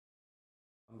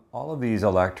All of these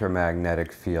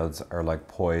electromagnetic fields are like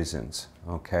poisons,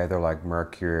 okay? They're like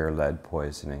mercury or lead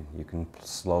poisoning. You can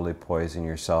slowly poison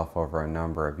yourself over a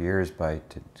number of years by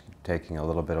taking a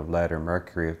little bit of lead or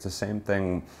mercury. It's the same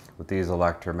thing with these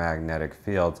electromagnetic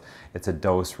fields. It's a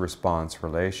dose-response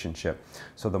relationship.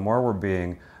 So the more we're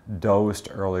being dosed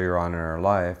earlier on in our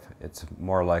life, it's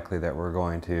more likely that we're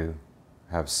going to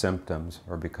have symptoms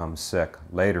or become sick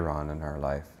later on in our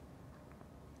life.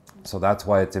 So that's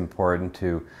why it's important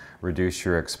to reduce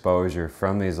your exposure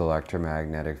from these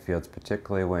electromagnetic fields,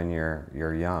 particularly when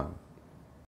you're young.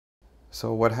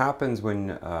 So what happens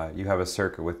when you have a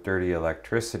circuit with dirty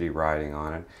electricity riding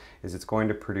on it is it's going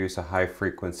to produce a high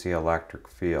frequency electric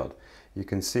field. You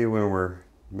can see when we're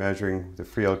measuring the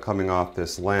field coming off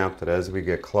this lamp that as we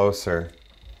get closer,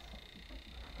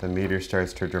 the meter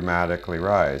starts to dramatically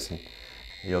rise. And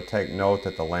you'll take note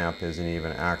that the lamp isn't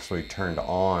even actually turned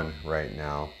on right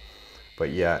now, but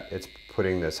yet it's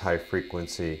putting this high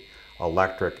frequency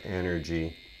electric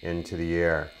energy into the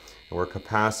air. And we're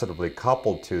capacitively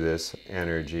coupled to this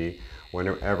energy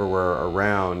whenever we're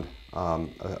around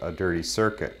a dirty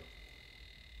circuit.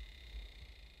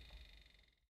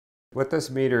 What this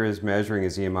meter is measuring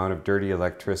is the amount of dirty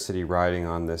electricity riding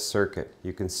on this circuit.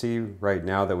 You can see right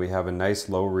now that we have a nice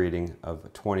low reading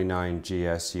of 29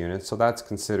 GS units, so that's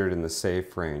considered in the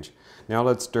safe range. Now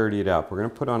let's dirty it up. We're going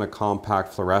to put on a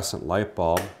compact fluorescent light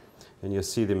bulb, and you'll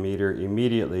see the meter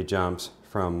immediately jumps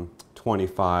from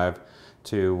 25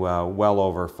 to well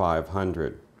over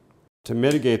 500. To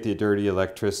mitigate the dirty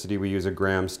electricity, we use a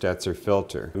Graham-Stetzer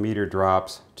filter. The meter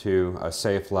drops to a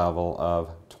safe level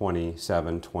of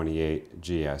 27, 28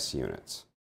 GS units.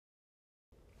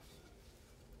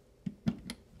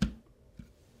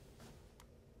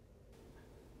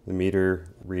 The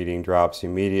meter reading drops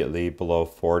immediately below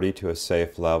 40 to a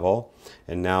safe level,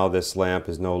 and now this lamp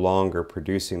is no longer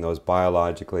producing those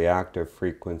biologically active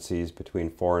frequencies between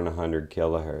 4 and 100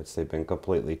 kilohertz. They've been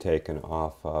completely taken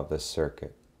off of the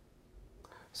circuit.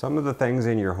 Some of the things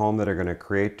in your home that are going to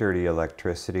create dirty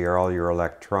electricity are all your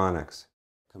electronics,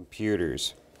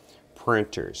 computers,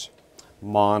 printers,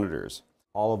 monitors.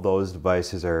 All of those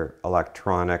devices are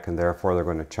electronic, and therefore they're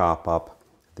going to chop up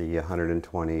the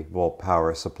 120 volt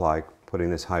power supply, putting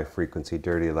this high frequency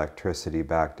dirty electricity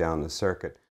back down the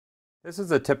circuit. This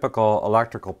is a typical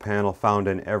electrical panel found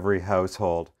in every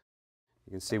household.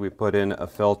 You can see we put in a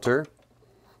filter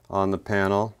on the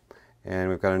panel, and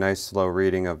we've got a nice low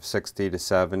reading of 60 to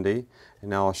 70. And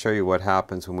now I'll show you what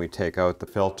happens when we take out the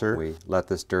filter. We let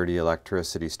this dirty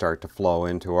electricity start to flow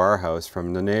into our house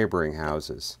from the neighboring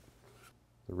houses.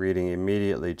 The reading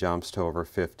immediately jumps to over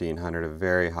 1500, a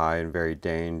very high and very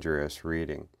dangerous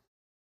reading.